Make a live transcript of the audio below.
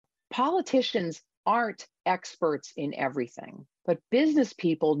Politicians aren't experts in everything, but business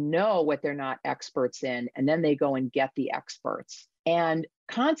people know what they're not experts in, and then they go and get the experts. And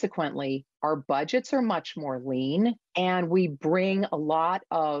consequently, our budgets are much more lean, and we bring a lot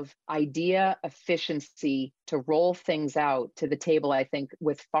of idea efficiency to roll things out to the table, I think,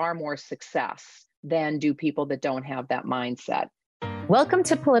 with far more success than do people that don't have that mindset. Welcome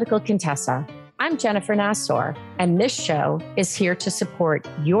to Political Contessa. I'm Jennifer Nassour, and this show is here to support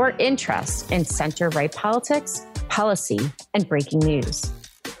your interest in center-right politics, policy, and breaking news.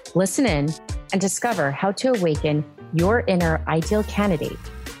 Listen in and discover how to awaken your inner ideal candidate,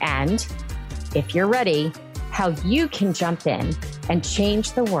 and, if you're ready, how you can jump in and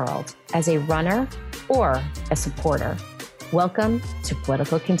change the world as a runner or a supporter. Welcome to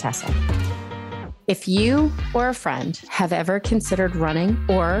Political Contessa. If you or a friend have ever considered running,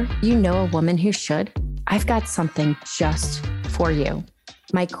 or you know a woman who should, I've got something just for you.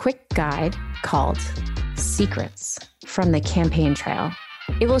 My quick guide called Secrets from the Campaign Trail.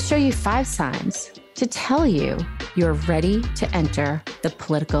 It will show you 5 signs to tell you you're ready to enter the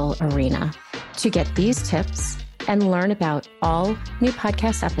political arena. To get these tips and learn about all new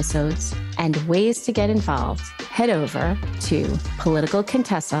podcast episodes and ways to get involved, head over to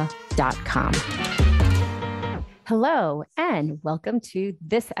politicalcontessa.com. Hello, and welcome to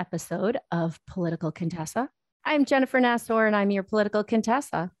this episode of Political Contessa. I'm Jennifer Nassour, and I'm your Political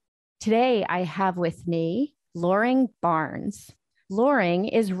Contessa. Today, I have with me Loring Barnes. Loring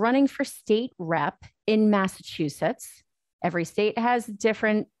is running for state rep in Massachusetts. Every state has a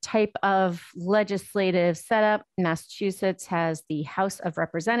different type of legislative setup. Massachusetts has the House of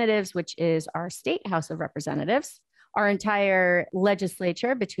Representatives, which is our state House of Representatives. Our entire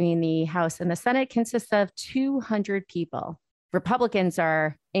legislature between the House and the Senate consists of 200 people. Republicans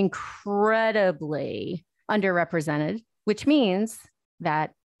are incredibly underrepresented, which means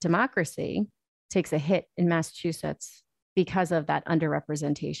that democracy takes a hit in Massachusetts because of that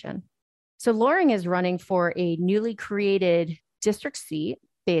underrepresentation. So Loring is running for a newly created district seat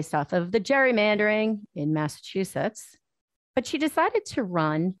based off of the gerrymandering in Massachusetts, but she decided to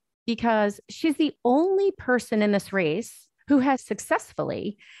run because she's the only person in this race who has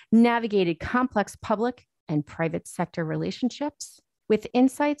successfully navigated complex public and private sector relationships with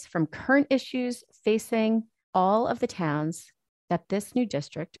insights from current issues facing all of the towns that this new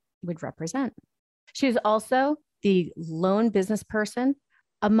district would represent. She's also the lone business person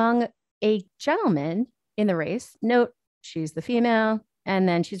among a gentleman in the race. Note, she's the female, and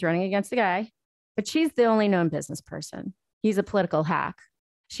then she's running against a guy, but she's the only known business person. He's a political hack.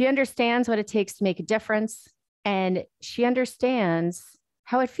 She understands what it takes to make a difference, and she understands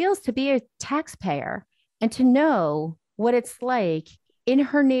how it feels to be a taxpayer and to know what it's like in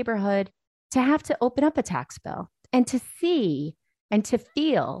her neighborhood to have to open up a tax bill and to see and to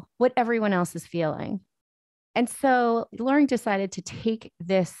feel what everyone else is feeling. And so Loring decided to take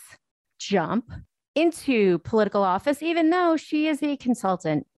this jump into political office, even though she is a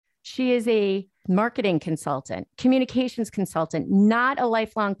consultant. She is a marketing consultant, communications consultant, not a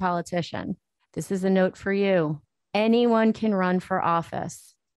lifelong politician. This is a note for you. Anyone can run for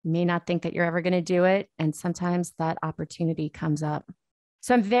office. You may not think that you're ever going to do it, and sometimes that opportunity comes up.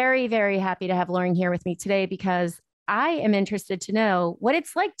 So I'm very, very happy to have Loring here with me today because I am interested to know what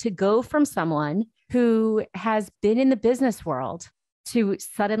it's like to go from someone who has been in the business world to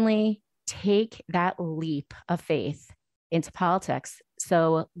suddenly take that leap of faith into politics.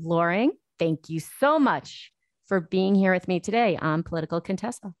 So Loring, thank you so much for being here with me today on Political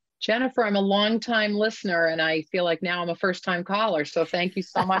Contessa. Jennifer, I'm a longtime listener, and I feel like now I'm a first-time caller. So thank you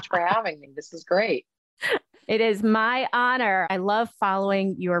so much for having me. This is great. It is my honor. I love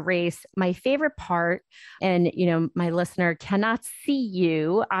following your race. My favorite part, and my listener cannot see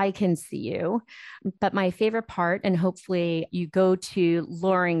you, I can see you, but my favorite part, and hopefully you go to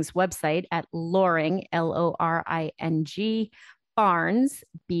Loring's website at Loring, Loring, Barnes,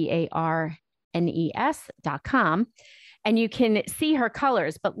 BARNES.com, and you can see her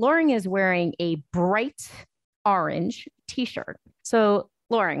colors, but Loring is wearing a bright orange t-shirt. So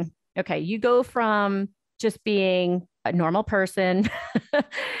Loring, okay, you go from just being a normal person,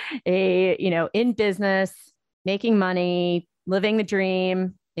 in business, making money, living the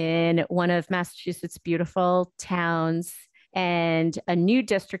dream in one of Massachusetts' beautiful towns, and a new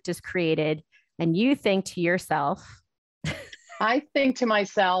district is created, and you think to yourself, I think to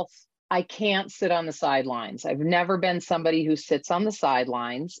myself, I can't sit on the sidelines. I've never been somebody who sits on the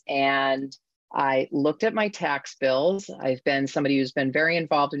sidelines, and I looked at my tax bills. I've been somebody who's been very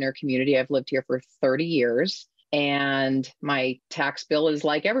involved in their community. I've lived here for 30 years, and my tax bill is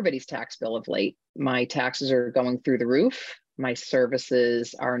like everybody's tax bill of late. My taxes are going through the roof. My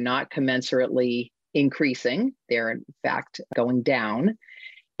services are not commensurately increasing. They're, in fact, going down.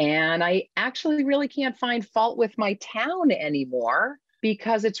 And I actually really can't find fault with my town anymore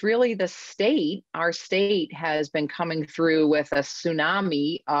because it's really the state. Our state has been coming through with a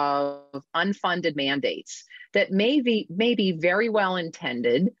tsunami of unfunded mandates that may be very well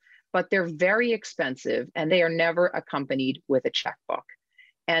intended, but they're very expensive and they are never accompanied with a checkbook.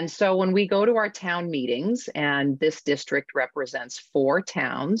 And so when we go to our town meetings, and this district represents 4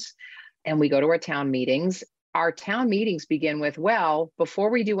 towns, and we go to our town meetings begin with, well, before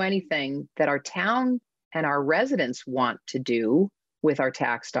we do anything that our town and our residents want to do with our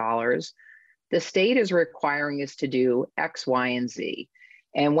tax dollars, the state is requiring us to do X, Y, and Z.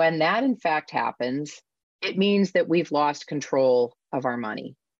 And when that in fact happens, it means that we've lost control of our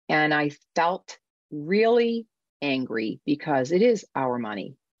money. And I felt really angry because it is our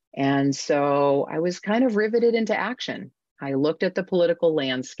money. And so I was kind of riveted into action. I looked at the political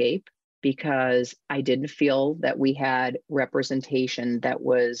landscape because I didn't feel that we had representation that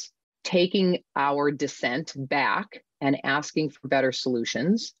was taking our dissent back and asking for better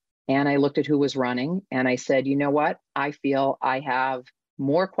solutions. And I looked at who was running and I said, you know what? I feel I have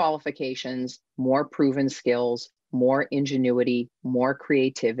more qualifications, more proven skills, more ingenuity, more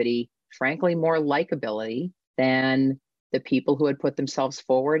creativity, frankly, more likability than the people who had put themselves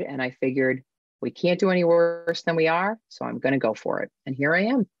forward. And I figured we can't do any worse than we are. So I'm going to go for it. And here I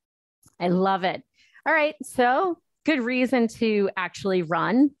am. I love it. All right. So good reason to actually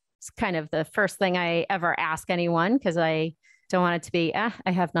run. It's kind of the first thing I ever ask anyone because I don't want it to be, I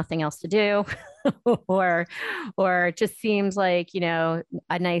have nothing else to do or it just seems like, a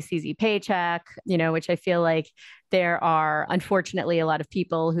nice, easy paycheck, which I feel like there are unfortunately a lot of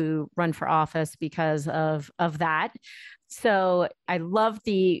people who run for office because of that. So I love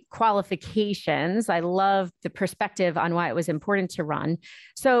the qualifications. I love the perspective on why it was important to run.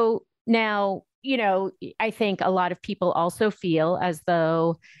 So now, I think a lot of people also feel as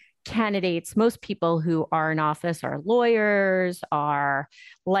though candidates, most people who are in office are lawyers, are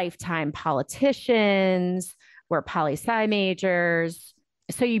lifetime politicians, were poli-sci majors.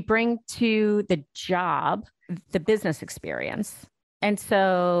 So you bring to the job the business experience. And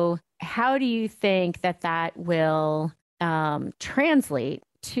so how do you think that will translate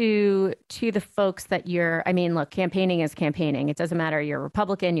to the folks that look, campaigning is campaigning. It doesn't matter. You're a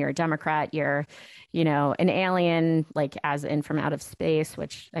Republican, you're a Democrat, you're, an alien, like as in from out of space,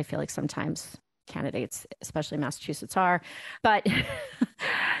 which I feel like sometimes candidates, especially Massachusetts are, but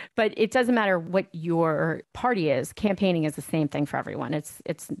it doesn't matter what your party is. Campaigning is the same thing for everyone. It's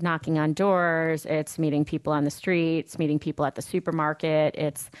knocking on doors, it's meeting people on the streets, meeting people at the supermarket,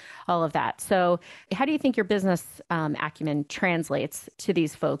 it's all of that. So how do you think your business acumen translates to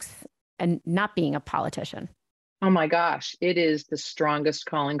these folks and not being a politician? Oh my gosh, it is the strongest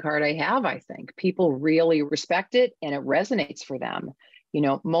calling card I have, I think. People really respect it and it resonates for them.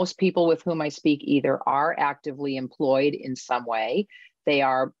 Most people with whom I speak either are actively employed in some way. They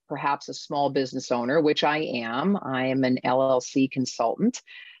are perhaps a small business owner, which I am. I am an LLC consultant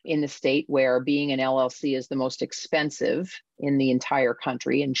in the state where being an LLC is the most expensive in the entire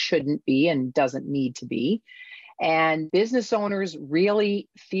country and shouldn't be and doesn't need to be. And business owners really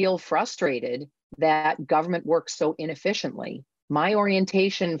feel frustrated that government works so inefficiently. My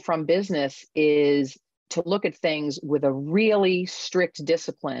orientation from business is to look at things with a really strict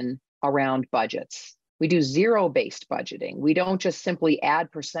discipline around budgets. We do zero-based budgeting. We don't just simply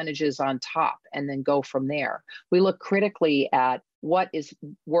add percentages on top and then go from there. We look critically at what is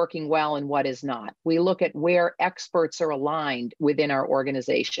working well and what is not. We look at where experts are aligned within our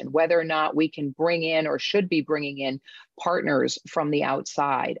organization, whether or not we can bring in or should be bringing in partners from the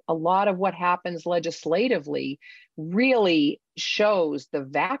outside. A lot of what happens legislatively really shows the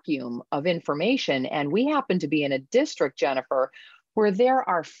vacuum of information. And we happen to be in a district, Jennifer, where there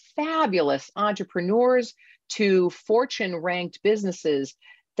are fabulous entrepreneurs to Fortune-ranked businesses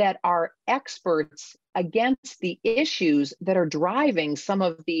that are experts against the issues that are driving some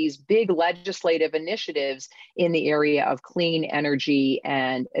of these big legislative initiatives in the area of clean energy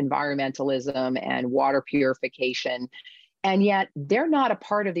and environmentalism and water purification. And yet they're not a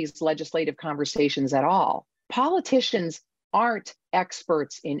part of these legislative conversations at all. Politicians aren't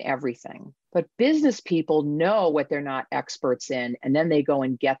experts in everything, but business people know what they're not experts in, and then they go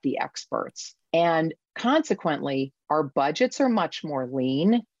and get the experts. And consequently, our budgets are much more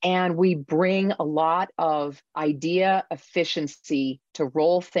lean, and we bring a lot of idea efficiency to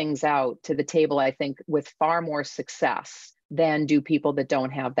roll things out to the table, I think, with far more success than do people that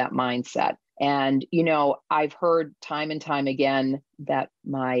don't have that mindset. And, I've heard time and time again that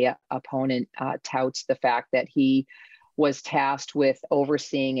my opponent touts the fact that he was tasked with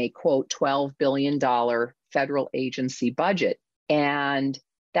overseeing a quote $12 billion federal agency budget. And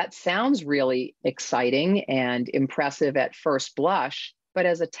that sounds really exciting and impressive at first blush. But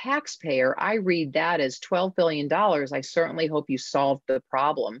as a taxpayer, I read that as $12 billion. I certainly hope you solved the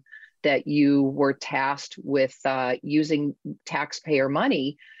problem that you were tasked with using taxpayer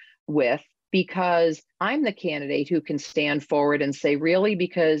money with, because I'm the candidate who can stand forward and say, really,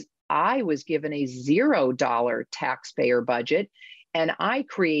 because I was given a $0 taxpayer budget and I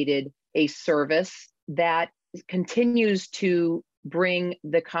created a service that continues to bring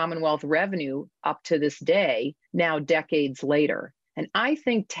the Commonwealth revenue up to this day, now decades later. And I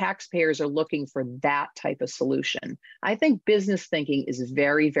think taxpayers are looking for that type of solution. I think business thinking is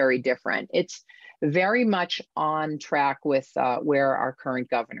very, very different. It's very much on track with where our current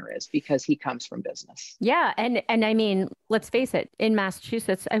governor is, because he comes from business. Yeah, and I mean, let's face it, in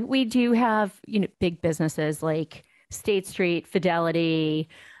Massachusetts, we do have, big businesses like State Street, Fidelity,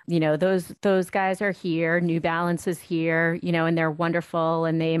 those guys are here, New Balance is here, and they're wonderful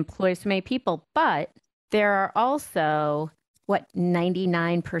and they employ so many people. But there are also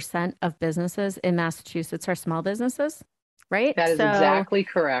 99% of businesses in Massachusetts are small businesses, right? That is exactly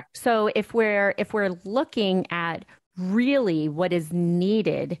correct. So if we're looking at really what is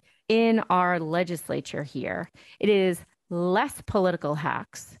needed in our legislature here, it is less political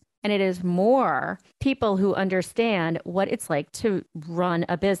hacks. And it is more people who understand what it's like to run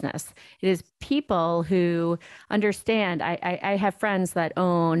a business. It is people who understand. I have friends that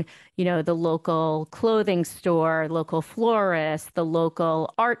own, the local clothing store, local florist, the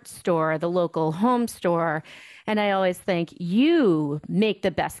local art store, the local home store. And I always think you make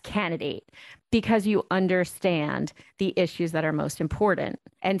the best candidate because you understand the issues that are most important.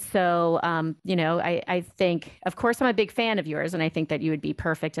 And so, I think, of course, I'm a big fan of yours, and I think that you would be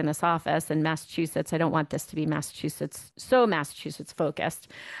perfect in this office. In Massachusetts, I don't want this to be Massachusetts focused.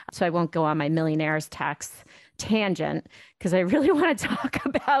 So I won't go on my millionaire's tax tangent, because I really want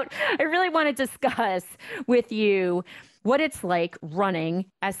to discuss with you what it's like running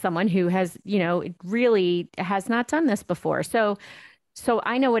as someone who has, really has not done this before. So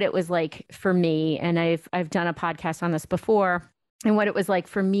I know what it was like for me, and I've done a podcast on this before, and what it was like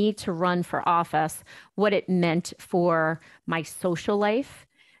for me to run for office, what it meant for my social life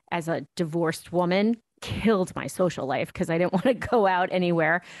as a divorced woman. Killed my social life because I didn't want to go out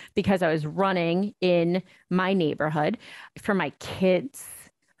anywhere because I was running in my neighborhood. For my kids,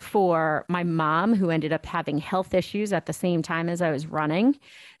 for my mom, who ended up having health issues at the same time as I was running.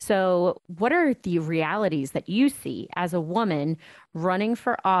 So what are the realities that you see as a woman running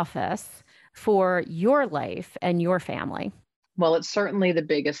for office for your life and your family? Well, it's certainly the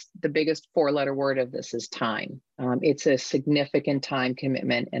biggest four-letter word of this is time. It's a significant time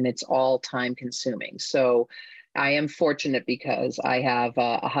commitment, and it's all time consuming. So I am fortunate because I have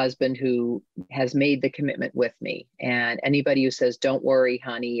a husband who has made the commitment with me. And anybody who says, don't worry,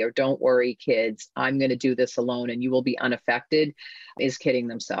 honey, or don't worry, kids, I'm going to do this alone and you will be unaffected, is kidding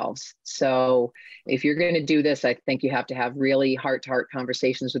themselves. So if you're going to do this, I think you have to have really heart-to-heart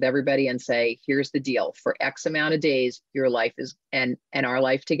conversations with everybody and say, here's the deal. For X amount of days, your life is, and our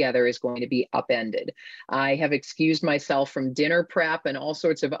life together is going to be upended. I have excused myself from dinner prep and all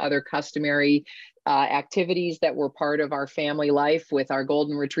sorts of other customary activities that were part of our family life with our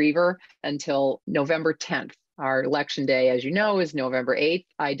golden retriever until November 10th. Our election day, as you know, is November 8th.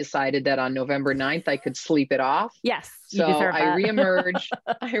 I decided that on November 9th, I could sleep it off. Yes, so I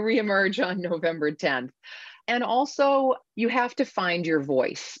reemerge on November 10th. And also, you have to find your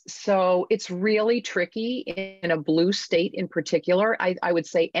voice. So it's really tricky in a blue state in particular. I would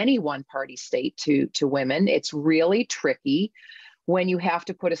say any one-party state to women. It's really tricky when you have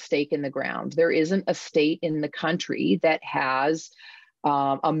to put a stake in the ground. There isn't a state in the country that has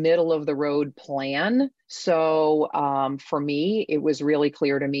a middle of the road plan. So for me, it was really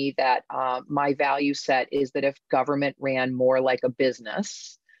clear to me that my value set is that if government ran more like a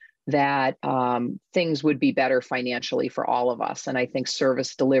business, that things would be better financially for all of us. And I think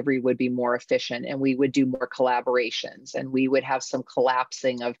service delivery would be more efficient, and we would do more collaborations, and we would have some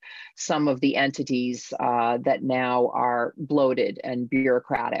collapsing of some of the entities that now are bloated and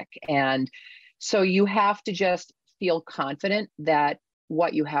bureaucratic. And so you have to just feel confident that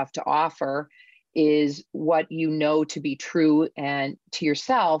what you have to offer is what you know to be true and to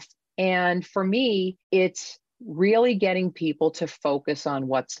yourself. And for me, it's really getting people to focus on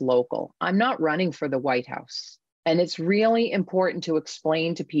what's local. I'm not running for the White House. And it's really important to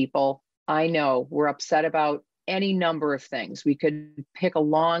explain to people, I know we're upset about any number of things. We could pick a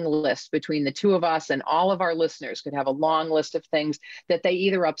long list between the two of us, and all of our listeners could have a long list of things that they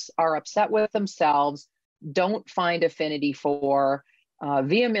either are upset with themselves, don't find affinity for,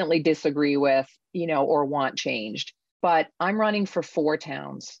 vehemently disagree with, or want changed. But I'm running for 4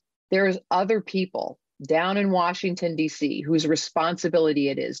 towns. There's other people down in Washington, D.C., whose responsibility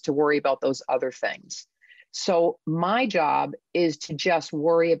it is to worry about those other things. So my job is to just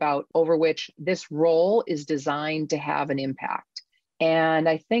worry about over which this role is designed to have an impact. And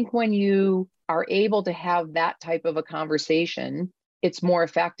I think when you are able to have that type of a conversation, it's more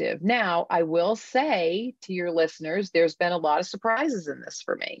effective. Now, I will say to your listeners, there's been a lot of surprises in this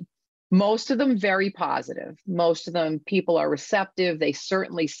for me. Most of them very positive. Most of them, people are receptive. They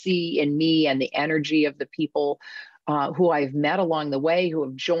certainly see in me and the energy of the people who I've met along the way, who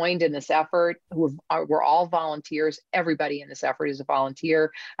have joined in this effort, we're all volunteers. Everybody in this effort is a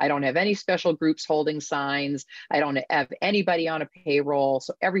volunteer. I don't have any special groups holding signs. I don't have anybody on a payroll.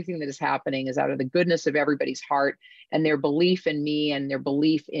 So everything that is happening is out of the goodness of everybody's heart and their belief in me and their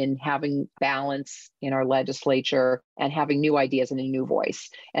belief in having balance in our legislature and having new ideas and a new voice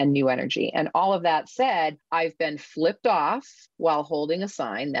and new energy. And all of that said, I've been flipped off while holding a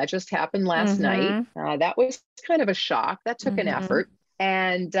sign. That just happened last night. That was kind of a shock. That took an effort.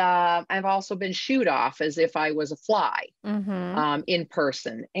 And I've also been shooed off as if I was a fly in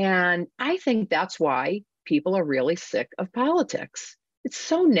person. And I think that's why people are really sick of politics. It's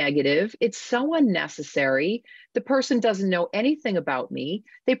so negative. It's so unnecessary. The person doesn't know anything about me.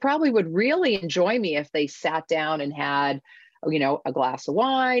 They probably would really enjoy me if they sat down and had, a glass of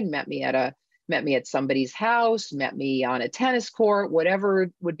wine, met me at somebody's house, met me on a tennis court, whatever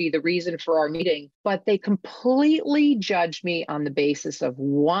would be the reason for our meeting. But they completely judged me on the basis of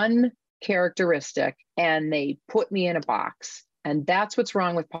one characteristic and they put me in a box. And that's what's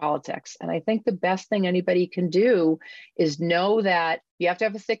wrong with politics. And I think the best thing anybody can do is know that you have to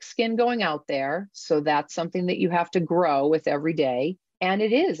have a thick skin going out there. So that's something that you have to grow with every day. And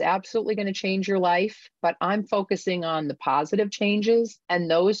it is absolutely going to change your life. But I'm focusing on the positive changes. And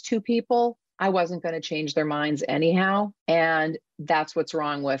those 2 people, I wasn't going to change their minds anyhow. And that's what's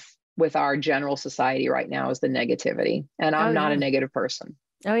wrong with our general society right now is the negativity. And I'm not a negative person.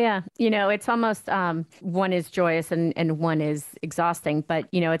 Oh, yeah. It's almost one is joyous and one is exhausting. But,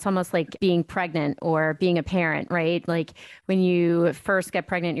 it's almost like being pregnant or being a parent, right? Like when you first get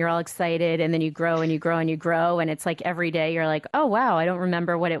pregnant, you're all excited and then you grow and you grow and you grow. And it's like every day you're like, oh, wow, I don't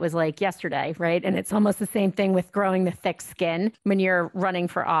remember what it was like yesterday, right? And it's almost the same thing with growing the thick skin when you're running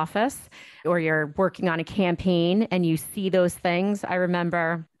for office or you're working on a campaign and you see those things. I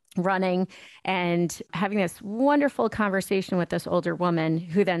remember running and having this wonderful conversation with this older woman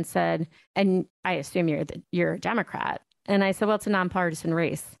who then said, and I assume you're a Democrat. And I said, well, it's a nonpartisan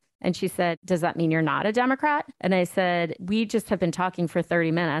race. And she said, does that mean you're not a Democrat? And I said, we just have been talking for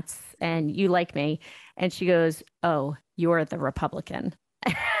 30 minutes and you like me. And she goes, oh, you're the Republican.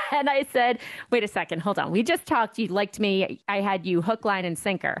 And I said, wait a second, hold on. We just talked. You liked me. I had you hook, line, and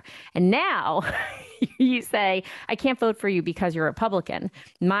sinker. And now you say, I can't vote for you because you're Republican.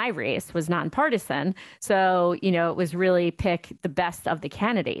 My race was nonpartisan. So, it was really pick the best of the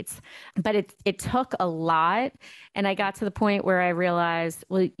candidates. But it took a lot. And I got to the point where I realized,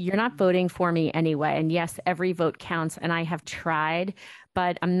 well, you're not voting for me anyway. And yes, every vote counts. And I have tried,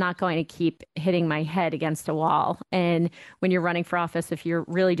 but I'm not going to keep hitting my head against a wall. And when you're running for office, if you're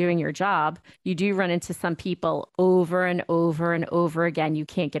really doing your job, you do run into some people over and over and over again. You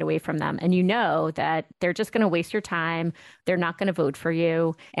can't get away from them. And you know that they're just going to waste your time. They're not going to vote for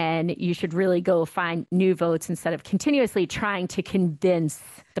you. And you should really go find new votes instead of continuously trying to convince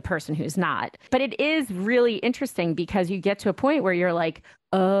the person who's not. But it is really interesting because you get to a point where you're like,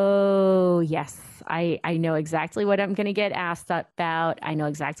 oh, yes, I know exactly what I'm going to get asked about. I know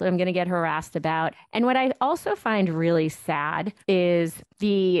exactly what I'm going to get harassed about. And what I also find really sad is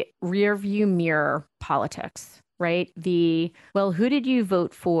the rear view mirror politics, right? Well, who did you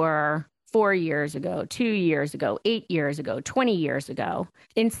vote for 4 years ago, 2 years ago, 8 years ago, 20 years ago,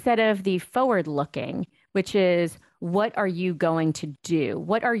 instead of the forward looking, which is, what are you going to do?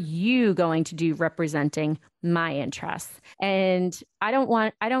 What are you going to do representing my interests? And I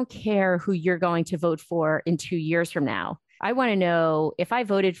don't care who you're going to vote for in 2 years from now. I want to know, if I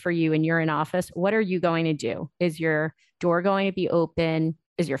voted for you and you're in office, what are you going to do? Is your door going to be open?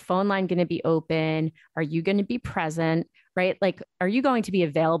 Is your phone line going to be open? Are you going to be present? Right? Like, are you going to be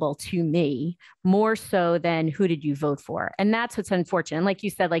available to me more so than who did you vote for? And that's what's unfortunate. Like you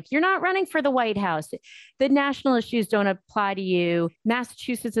said, like, you're not running for the White House. The national issues don't apply to you.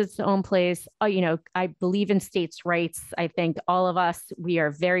 Massachusetts is its own place. I believe in states' rights. I think all of us, we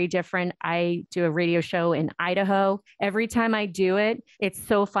are very different. I do a radio show in Idaho. Every time I do it, it's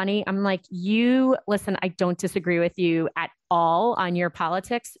so funny. I'm like, listen, I don't disagree with you at all on your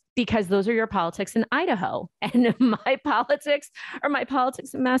politics because those are your politics in Idaho and my politics are my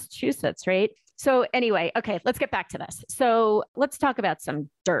politics in Massachusetts, right? So anyway, okay, let's get back to this. So let's talk about some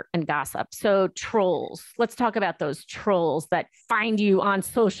dirt and gossip. So trolls, let's talk about those trolls that find you on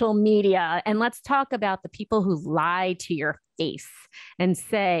social media. And let's talk about the people who lie to your face and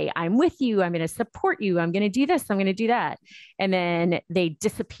say, I'm with you, I'm going to support you, I'm going to do this, I'm going to do that. And then they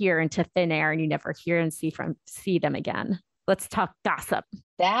disappear into thin air and you never hear and see them again. Let's talk gossip.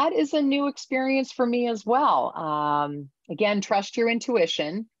 That is a new experience for me as well. Again, trust your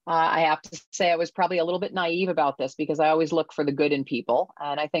intuition. I have to say I was probably a little bit naive about this because I always look for the good in people.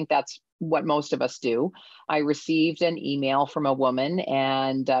 And I think that's what most of us do. I received an email from a woman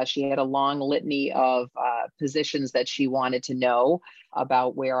and she had a long litany of positions that she wanted to know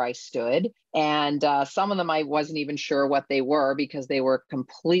about where I stood. And some of them I wasn't even sure what they were because they were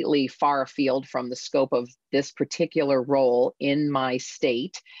completely far afield from the scope of this particular role in my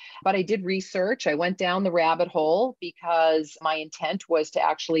state. But I did research. I went down the rabbit hole because my intent was to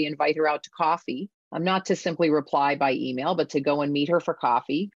actually invite her out to coffee. Not to simply reply by email, but to go and meet her for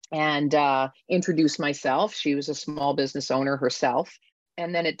coffee and introduce myself. She was a small business owner herself.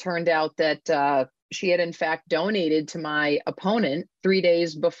 And then it turned out that she had in fact donated to my opponent 3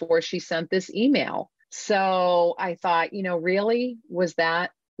 days before she sent this email. So I thought, really, was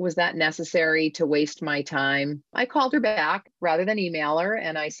that necessary to waste my time? I called her back rather than email her.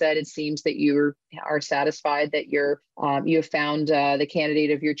 And I said, it seems that you are satisfied that you have found the candidate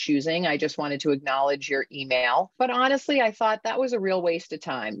of your choosing. I just wanted to acknowledge your email. But honestly, I thought that was a real waste of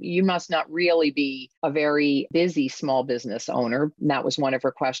time. You must not really be a very busy small business owner. And that was one of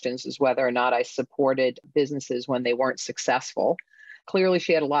her questions, is whether or not I supported businesses when they weren't successful. Clearly,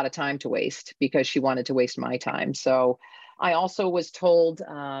 she had a lot of time to waste because she wanted to waste my time. So I also was told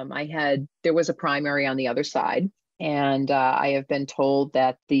there was a primary on the other side. And I have been told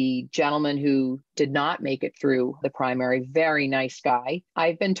that the gentleman who did not make it through the primary, very nice guy,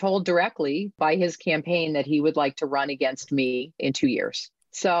 I've been told directly by his campaign that he would like to run against me in 2 years.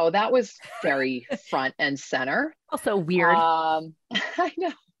 So that was very front and center. Also weird. I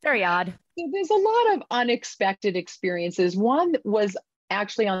know. Very odd. There's a lot of unexpected experiences. One was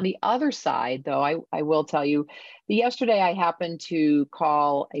actually on the other side, though, I will tell you, yesterday I happened to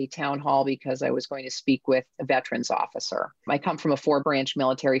call a town hall because I was going to speak with a veterans officer. I come from a 4-branch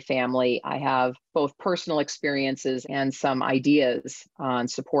military family. I have both personal experiences and some ideas on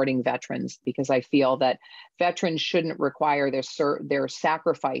supporting veterans because I feel that veterans shouldn't require their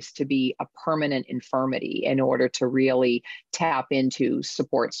sacrifice to be a permanent infirmity in order to really tap into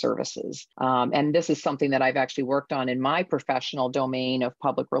support services. And this is something that I've actually worked on in my professional domain of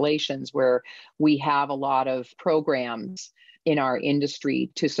public relations, where we have a lot of programs in our industry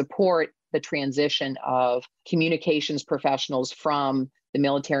to support the transition of communications professionals from the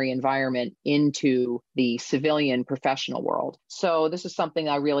military environment into the civilian professional world. So this is something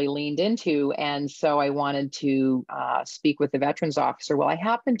I really leaned into. And so I wanted to speak with the veterans officer. Well, I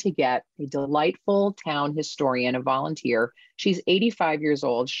happened to get a delightful town historian, a volunteer. She's 85 years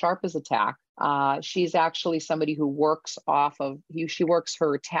old, sharp as a tack. She's actually somebody who works she works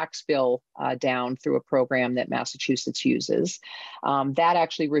her tax bill down through a program that Massachusetts uses. That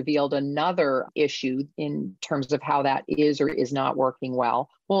actually revealed another issue in terms of how that is or is not working well.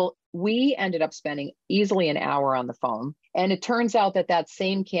 Well, we ended up spending easily an hour on the phone. And it turns out that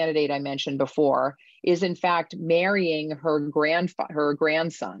same candidate I mentioned before is in fact marrying her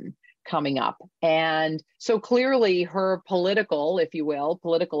grandson coming up. And so clearly her political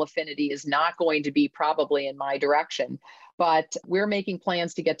affinity is not going to be probably in my direction, but we're making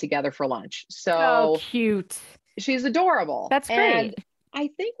plans to get together for lunch. So oh, cute. She's adorable. That's great. And I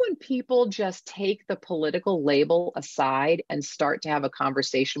think when people just take the political label aside and start to have a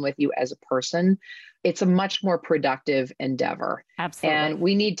conversation with you as a person, it's a much more productive endeavor. Absolutely. And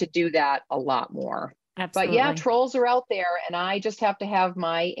we need to do that a lot more. Absolutely. But yeah, trolls are out there and I just have to have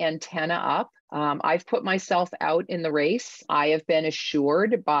my antenna up. I've put myself out in the race. I have been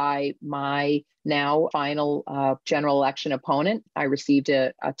assured by my now final general election opponent. I received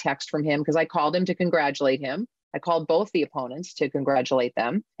a text from him because I called him to congratulate him. I called both the opponents to congratulate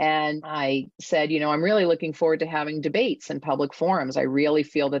them. And I said, I'm really looking forward to having debates and public forums. I really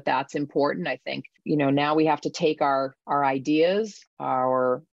feel that that's important. I think, now we have to take our ideas,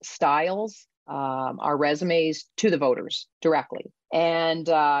 our styles, our resumes to the voters directly. And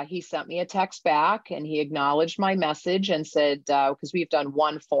he sent me a text back and he acknowledged my message and said, because we've done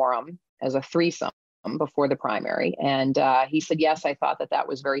one forum as a threesome before the primary. And he said, yes, I thought that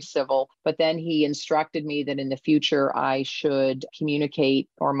was very civil. But then he instructed me that in the future, I should communicate,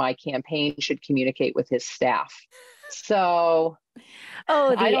 or my campaign should communicate with his staff. So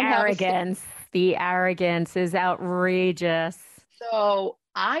Oh, I the don't have a arrogance. The arrogance is outrageous. So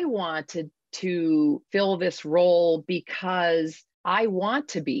I wanted to fill this role because I want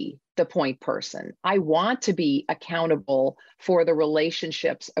to be the point person. I want to be accountable for the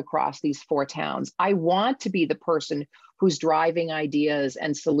relationships across these four towns. I want to be the person who's driving ideas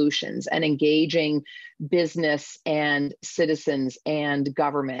and solutions and engaging business and citizens and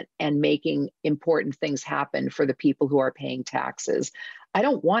government and making important things happen for the people who are paying taxes. I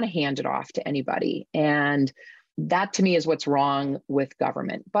don't want to hand it off to anybody. And that to me is what's wrong with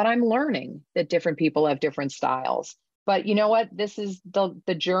government. But I'm learning that different people have different styles. But you know what? This is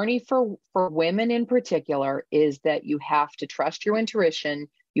the journey for women in particular is that you have to trust your intuition.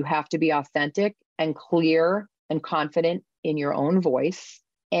 You have to be authentic and clear and confident in your own voice.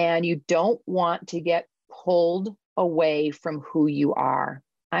 And you don't want to get pulled away from who you are.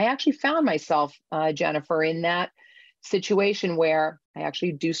 I actually found myself, Jennifer, in that situation where I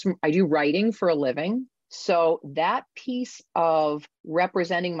do writing for a living. So that piece of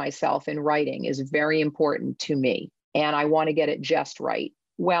representing myself in writing is very important to me, and I want to get it just right.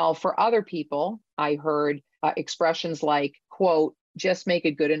 Well, for other people, I heard expressions like, quote, just make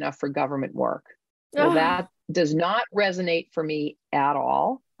it good enough for government work. Well, that does not resonate for me at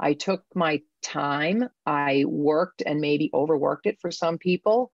all. I took my time. I worked and maybe overworked it for some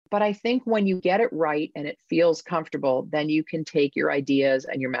people. But I think when you get it right and it feels comfortable, then you can take your ideas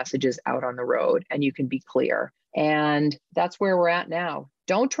and your messages out on the road and you can be clear. And that's where we're at now.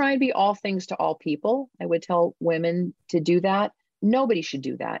 Don't try and be all things to all people. I would tell women to do that. Nobody should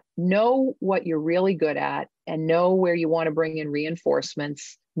do that. Know what you're really good at and know where you want to bring in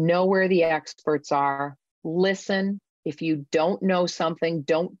reinforcements. Know where the experts are. Listen. If you don't know something,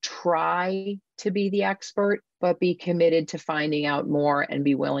 don't try to be the expert, but be committed to finding out more and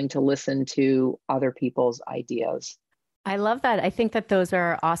be willing to listen to other people's ideas. I love that. I think that those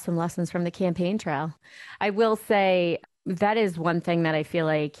are awesome lessons from the campaign trail. I will say that is one thing that I feel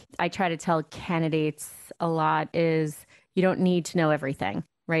like I try to tell candidates a lot is you don't need to know everything,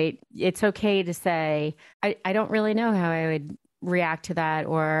 right? It's okay to say, I don't really know how I would react to that,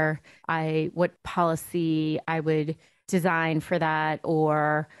 or what policy I would design for that,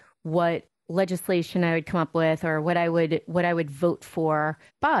 or what legislation I would come up with, or what I would vote for.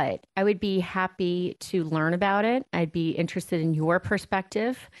 But I would be happy to learn about it. I'd be interested in your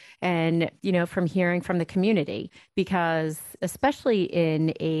perspective and, from hearing from the community, because especially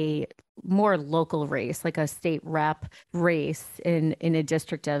in a more local race, like a state rep race in a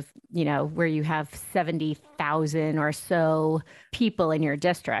district of, where you have 70,000 or so people in your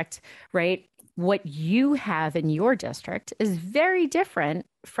district, right? What you have in your district is very different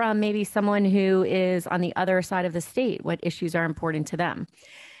from maybe someone who is on the other side of the state, what issues are important to them.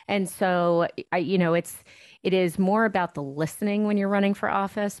 And so, it is more about the listening when you're running for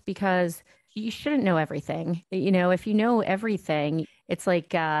office, because you shouldn't know everything. If you know everything, it's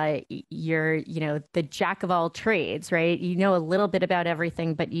like you're, the jack of all trades, right? You know a little bit about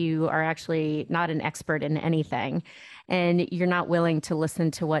everything, but you are actually not an expert in anything. And you're not willing to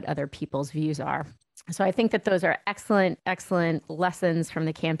listen to what other people's views are. So I think that those are excellent, excellent lessons from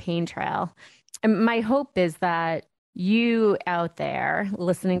the campaign trail. And my hope is that you out there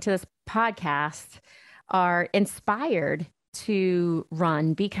listening to this podcast are inspired to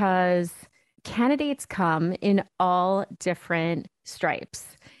run, because candidates come in all different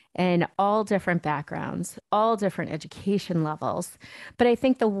stripes and all different backgrounds, all different education levels. But I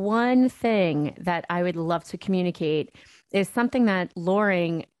think the one thing that I would love to communicate is something that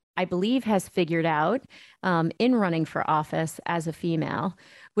Loring, I believe, has figured out in running for office as a female,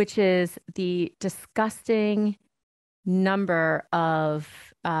 which is the disgusting number of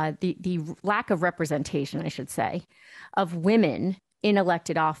the lack of representation, I should say, of women in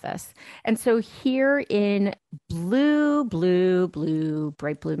elected office. And so here in blue,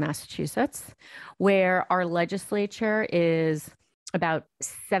 bright blue Massachusetts, where our legislature is about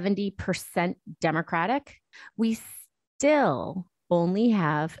 70% Democratic, we still only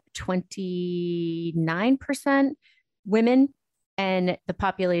have 29% women. And the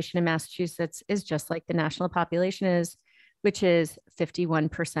population in Massachusetts is just like the national population is, which is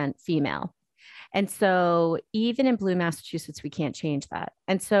 51% female. And so even in blue Massachusetts, we can't change that.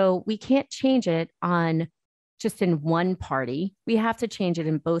 And so we can't change it on just in one party. We have to change it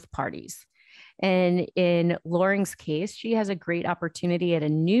in both parties. And in Loring's case, she has a great opportunity at a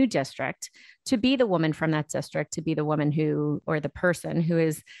new district to be the woman from that district, to be the woman who, or the person who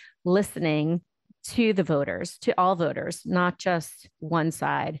is listening to the voters, to all voters, not just one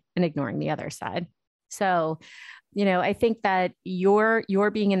side and ignoring the other side. So, I think that your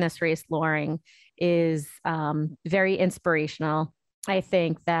being in this race, Loring, is very inspirational. I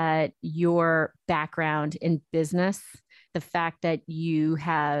think that your background in business, the fact that you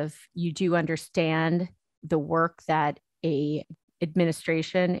do understand the work that a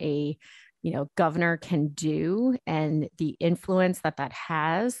administration, a governor can do, and the influence that that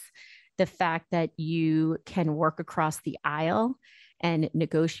has, the fact that you can work across the aisle and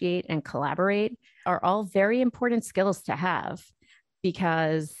negotiate and collaborate are all very important skills to have,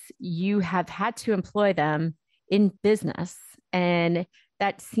 because you have had to employ them in business. And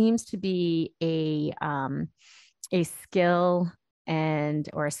that seems to be a skill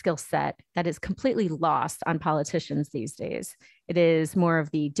or a skill set that is completely lost on politicians these days. It is more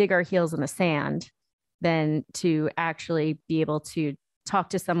of the dig our heels in the sand than to actually be able to talk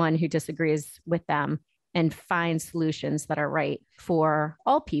to someone who disagrees with them and find solutions that are right for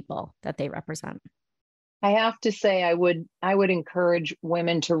all people that they represent. I have to say, I would encourage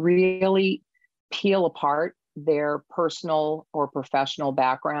women to really peel apart their personal or professional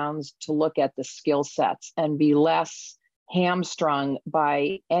backgrounds to look at the skill sets and be less hamstrung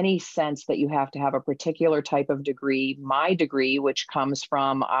by any sense that you have to have a particular type of degree. My degree, which comes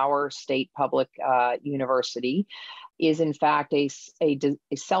from our state public university, is in fact a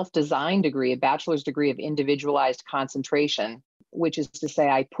self-designed degree, a bachelor's degree of individualized concentration, which is to say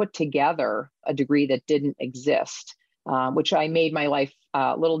I put together a degree that didn't exist, which I made my life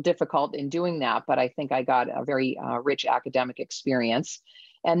a little difficult in doing that, but I think I got a very rich academic experience.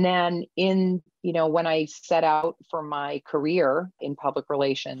 And then when I set out for my career in public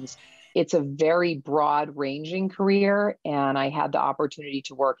relations, it's a very broad ranging career. And I had the opportunity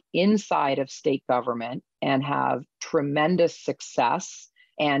to work inside of state government and have tremendous success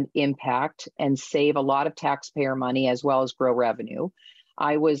and impact and save a lot of taxpayer money as well as grow revenue.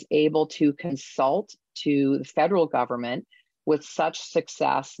 I was able to consult to the federal government with such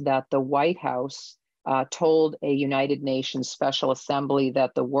success that the White House told a United Nations Special Assembly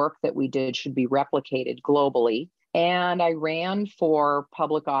that the work that we did should be replicated globally. And I ran for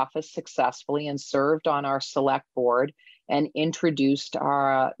public office successfully and served on our select board and introduced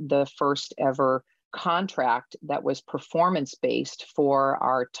the first ever contract that was performance-based for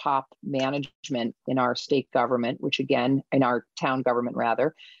our top management in our state government, which again, in our town government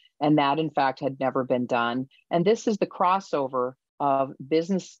rather, and that in fact had never been done. And this is the crossover of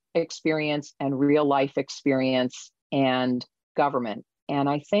business experience and real life experience and government. And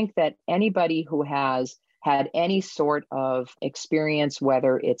I think that anybody who has had any sort of experience,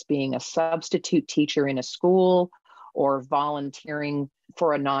 whether it's being a substitute teacher in a school or volunteering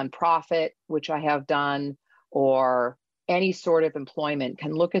for a nonprofit, which I have done, or any sort of employment,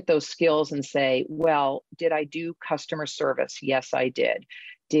 can look at those skills and say, well, did I do customer service? Yes, I did.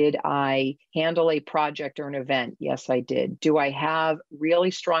 Did I handle a project or an event? Yes, I did. Do I have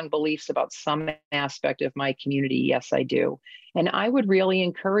really strong beliefs about some aspect of my community? Yes, I do. And I would really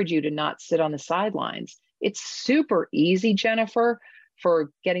encourage you to not sit on the sidelines. It's super easy, Jennifer,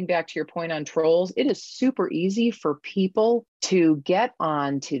 for getting back to your point on trolls. It is super easy for people to get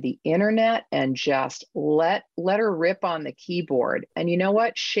onto the internet and just let her rip on the keyboard. And you know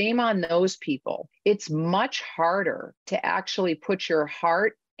what? Shame on those people. It's much harder to actually put your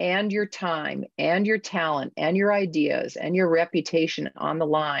heart and your time and your talent and your ideas and your reputation on the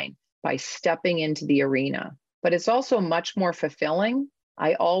line by stepping into the arena. But it's also much more fulfilling.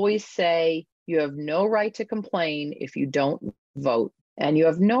 I always say you have no right to complain if you don't vote, and you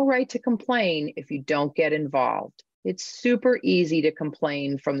have no right to complain if you don't get involved. It's super easy to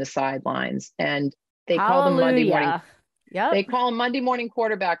complain from the sidelines, and they call them Monday morning. Yep. They call them Monday morning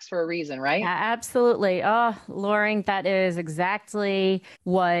quarterbacks for a reason, right? Absolutely. Oh, Loring, that is exactly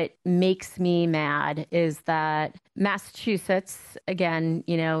what makes me mad, is that Massachusetts, again,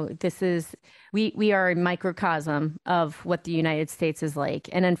 we are a microcosm of what the United States is like.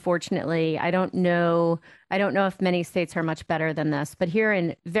 And unfortunately, I don't know if many states are much better than this, but here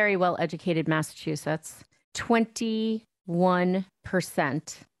in very well-educated Massachusetts, 21%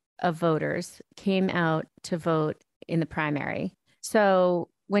 of voters came out to vote in the primary. So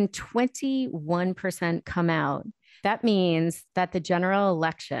when 21% come out, that means that the general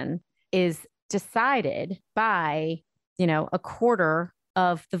election is decided by, a quarter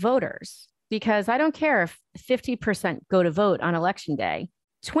of the voters. Because I don't care if 50% go to vote on election day,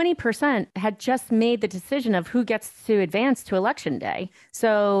 20% had just made the decision of who gets to advance to election day.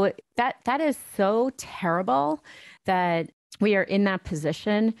 So that is so terrible that we are in that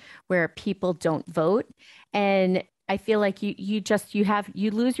position where people don't vote. And I feel like you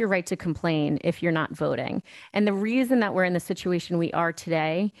lose your right to complain if you're not voting. And the reason that we're in the situation we are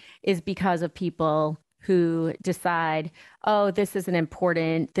today is because of people who decide, oh, this isn't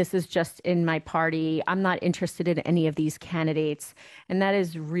important. This is just in my party. I'm not interested in any of these candidates. And that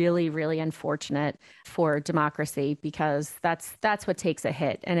is really, really unfortunate for democracy, because that's what takes a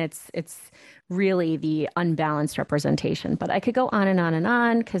hit. And it's really the unbalanced representation. But I could go on and on and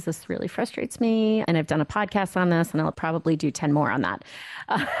on, because this really frustrates me. And I've done a podcast on this, and I'll probably do 10 more on that.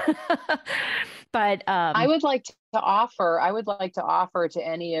 But I would like to offer to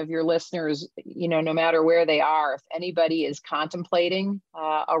any of your listeners, no matter where they are, if anybody is contemplating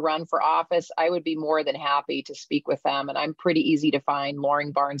a run for office, I would be more than happy to speak with them. And I'm pretty easy to find,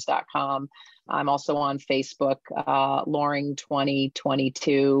 loringbarnes.com. I'm also on Facebook, Loring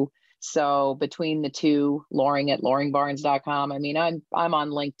 2022. So between the two, Loring at loringbarnes.com. I mean, I'm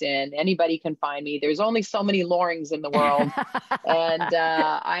on LinkedIn. Anybody can find me. There's only so many Lorings in the world. And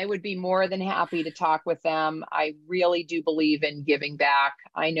I would be more than happy to talk with them. I really do believe in giving back.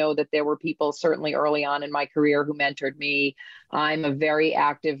 I know that there were people certainly early on in my career who mentored me. I'm a very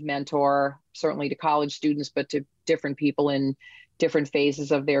active mentor, certainly to college students, but to different people in different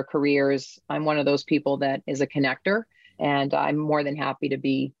phases of their careers. I'm one of those people that is a connector. And I'm more than happy to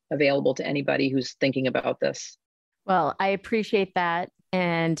be available to anybody who's thinking about this. Well, I appreciate that.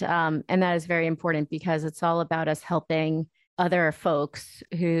 And that is very important, because it's all about us helping other folks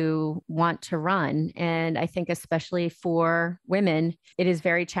who want to run. And I think especially for women, it is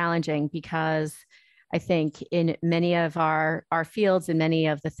very challenging, because I think in many of our fields and many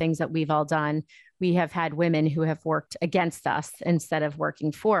of the things that we've all done, we have had women who have worked against us instead of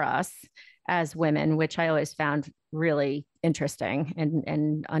working for us as women, which I always found really interesting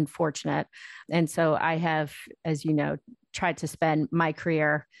and unfortunate. And so I have, as you know, tried to spend my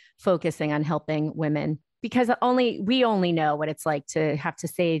career focusing on helping women, because we only know what it's like to have to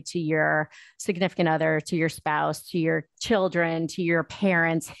say to your significant other, to your spouse, to your children, to your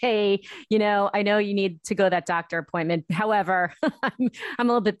parents, hey, I know you need to go to that doctor appointment. However, I'm a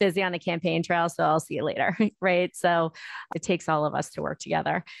little bit busy on the campaign trail, so I'll see you later, right? So it takes all of us to work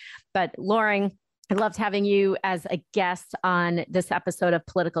together. But Loring, I loved having you as a guest on this episode of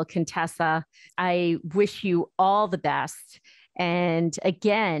Political Contessa. I wish you all the best. And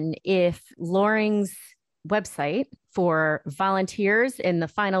again, if Loring's website for volunteers in the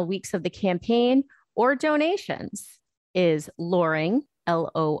final weeks of the campaign or donations is Loring,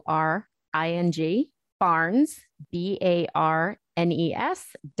 Loring, Barnes,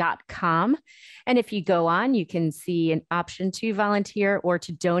 BARNES.com. And if you go on, you can see an option to volunteer or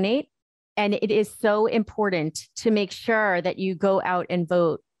to donate. And it is so important to make sure that you go out and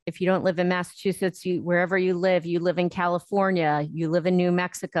vote. If you don't live in Massachusetts, wherever you live in California, you live in New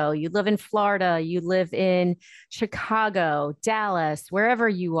Mexico, you live in Florida, you live in Chicago, Dallas, wherever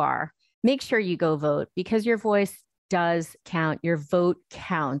you are, make sure you go vote, because your voice does count. Your vote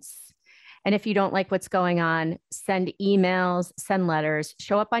counts. And if you don't like what's going on, send emails, send letters,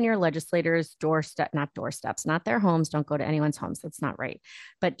 show up on your legislators' not doorsteps, not their homes. Don't go to anyone's homes. That's not right.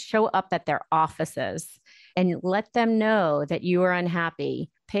 But show up at their offices and let them know that you are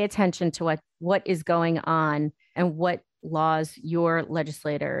unhappy. Pay attention to what is going on and what laws your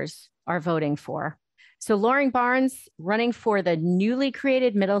legislators are voting for. So Loring Barnes, running for the newly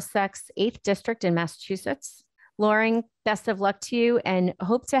created Middlesex 8th District in Massachusetts. Loring, best of luck to you, and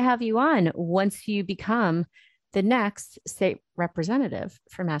hope to have you on once you become the next state representative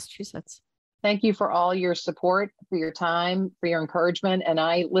for Massachusetts. Thank you for all your support, for your time, for your encouragement. And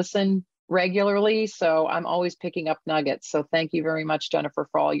I listen regularly, so I'm always picking up nuggets. So thank you very much, Jennifer,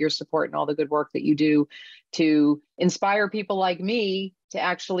 for all your support and all the good work that you do to inspire people like me to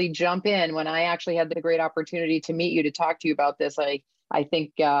actually jump in. When I actually had the great opportunity to meet you, to talk to you about this, I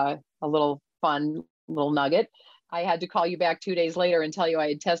think a little fun little nugget. I had to call you back 2 days later and tell you I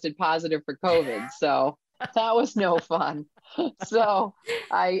had tested positive for COVID. So that was no fun. So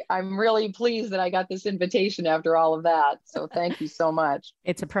I'm really pleased that I got this invitation after all of that. So thank you so much.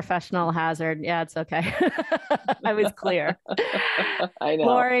 It's a professional hazard. Yeah, it's okay. I was clear. I know.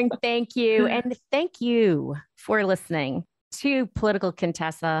 Loring, thank you. And thank you for listening to Political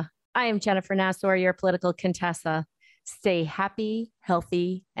Contessa. I am Jennifer Nassar, your Political Contessa. Stay happy,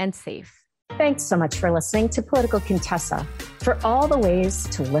 healthy, and safe. Thanks so much for listening to Political Contessa. For all the ways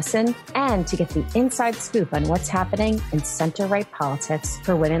to listen and to get the inside scoop on what's happening in center-right politics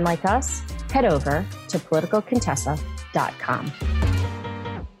for women like us, head over to politicalcontessa.com.